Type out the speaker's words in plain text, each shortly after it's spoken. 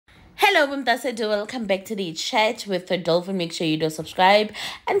Hello, Mumtasadu. Welcome back to the chat with the Dolphin. Make sure you do subscribe.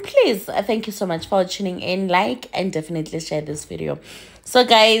 And please, thank you so much for tuning in. Like and definitely share this video. So,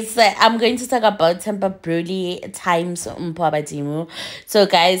 guys, I'm going to talk about Themba times MphoWaBadimo. So,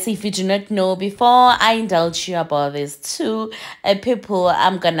 guys, if you do not know, before I indulge you about these two people,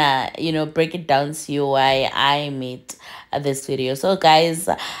 I'm gonna, break it down to you why I made this video. So guys,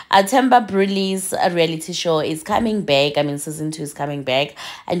 Themba reality show is coming back. I mean, season 2 is coming back,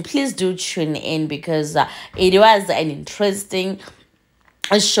 and please do tune in because it was an interesting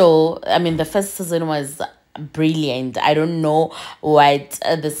show. I mean, the first season was brilliant. I don't know what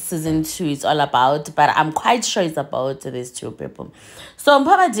the season 2 is all about, but I'm quite sure it's about these two people. So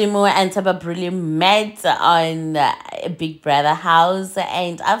MphoWaBadimo and Themba met on a Big Brother house,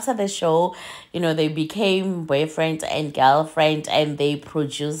 and after the show, they became boyfriend and girlfriend, and they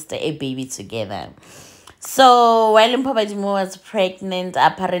produced a baby together. So while MphoWaBadimo was pregnant,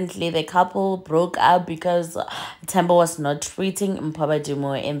 apparently the couple broke up because Themba was not treating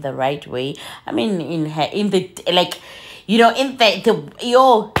MphoWaBadimo in the right way. I mean, he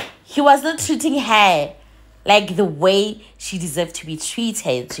was not treating her like the way she deserved to be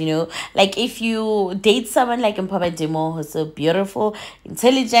treated. Like if you date someone like MphoWaBadimo, who's so beautiful,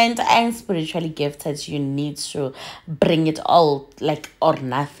 intelligent, and spiritually gifted, you need to bring it all, like, or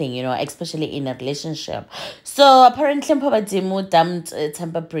nothing, especially in a relationship. So apparently MphoWaBadimo dumped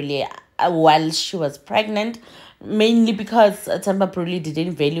Themba while she was pregnant, mainly because Themba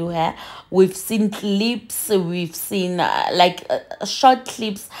didn't value her. We've seen clips, we've seen short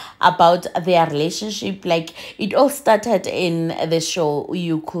clips about their relationship. Like, it all started in the show.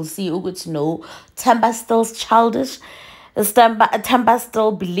 You could see Themba still's childish. Themba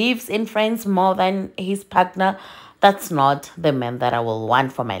still believes in friends more than his partner. That's not the man that I will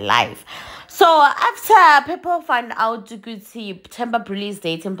want for my life. So after people find out Themba is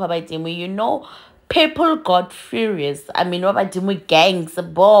dating MphoWaBadimo, people got furious. I mean, MphoWaBadimo gangs,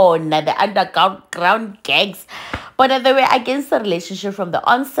 the underground gangs, but they were against the relationship from the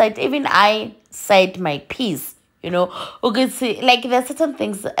onset. Even I said my piece. Like, there's certain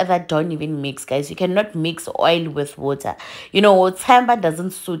things that don't even mix, guys. You cannot mix oil with water. Themba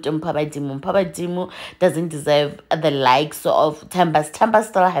doesn't suit MphoWaBadimo. MphoWaBadimo doesn't deserve the likes of Themba. Themba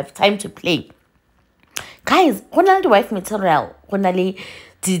still have time to play. Guys, the wife material, the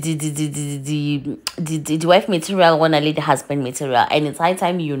wife material, the husband material, and it's high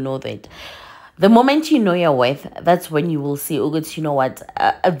time you know that. The moment you know your worth, that's when you will see, what,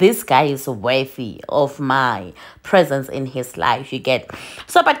 this guy is worthy of my presence in his life, you get.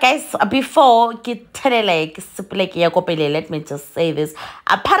 So, but guys, before let me just say this.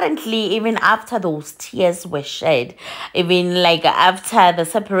 Apparently, even after those tears were shed, even like after the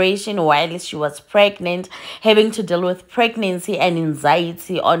separation while she was pregnant, having to deal with pregnancy and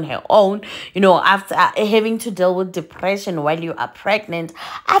anxiety on her own, after having to deal with depression while you are pregnant,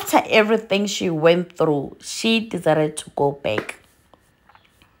 after everything she went through, she decided to go back.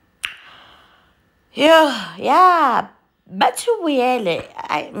 Yeah, but you really,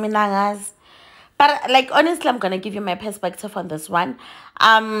 I mean, but like, honestly, I'm gonna give you my perspective on this one.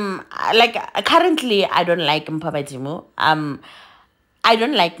 Like, currently I don't like MphoWaBadimo. I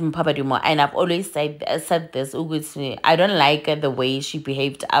don't like MphoWaBadimo, and I've always said this. I don't like the way she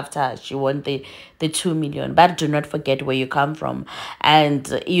behaved after she won the 2 million. But do not forget where you come from, and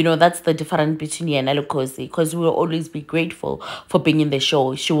that's the difference between you and Elokosi. Because we will always be grateful for being in the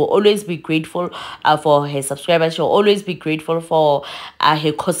show. She will always be grateful for her subscribers. She will always be grateful for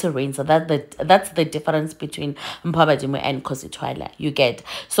her Kosi reign. So that's the difference between MphoWaBadimo and Kosi Twala. You get.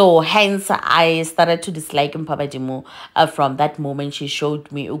 So hence I started to dislike MphoWaBadimo from that moment. She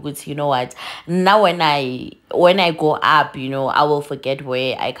showed me, what, now when I go up, I will forget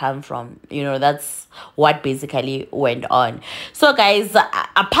where I come from. That's what basically went on. So guys,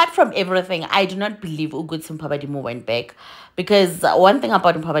 apart from everything, I do not believe MphoWaBadimo went back, because one thing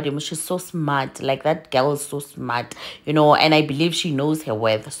about MphoWaBadimo, she's so smart. Like, that girl is so smart, and I believe she knows her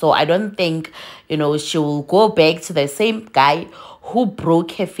worth. So I don't think she will go back to the same guy who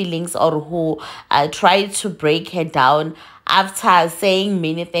broke her feelings, or who tried to break her down after saying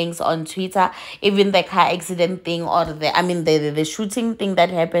many things on Twitter. Even the car accident thing, or the shooting thing that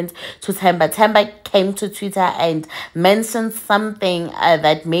happened to Themba. Themba came to Twitter and mentioned something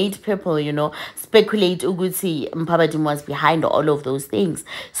that made people, speculate MphoWaBadimo was behind all of those things.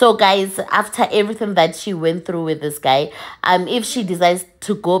 So guys, after everything that she went through with this guy, if she decides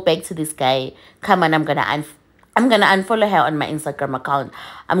to go back to this guy, come on, I'm gonna I'm gonna unfollow her on my Instagram account.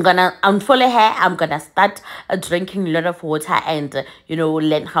 I'm gonna unfollow her. I'm gonna start drinking a lot of water and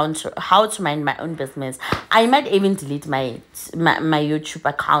learn how to mind my own business. I might even delete my YouTube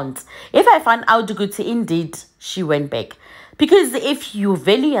account if I found out good. Indeed, she went back. Because if you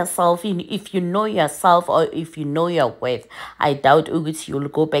value yourself, if you know yourself, or if you know your worth, I doubt you'll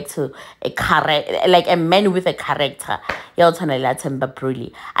go back to like a man with a character.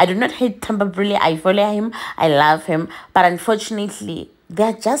 Themba. I do not hate Themba. I follow him. I love him. But unfortunately,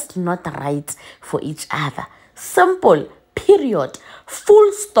 they're just not right for each other. Simple. Period.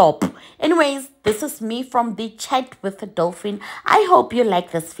 Full stop. Anyways, this is me from the Chat with the Dolphin. I hope you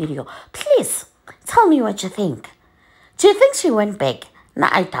like this video. Please tell me what you think. Do you think she went back? Nah,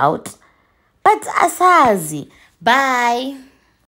 I doubt. But asazi. Bye.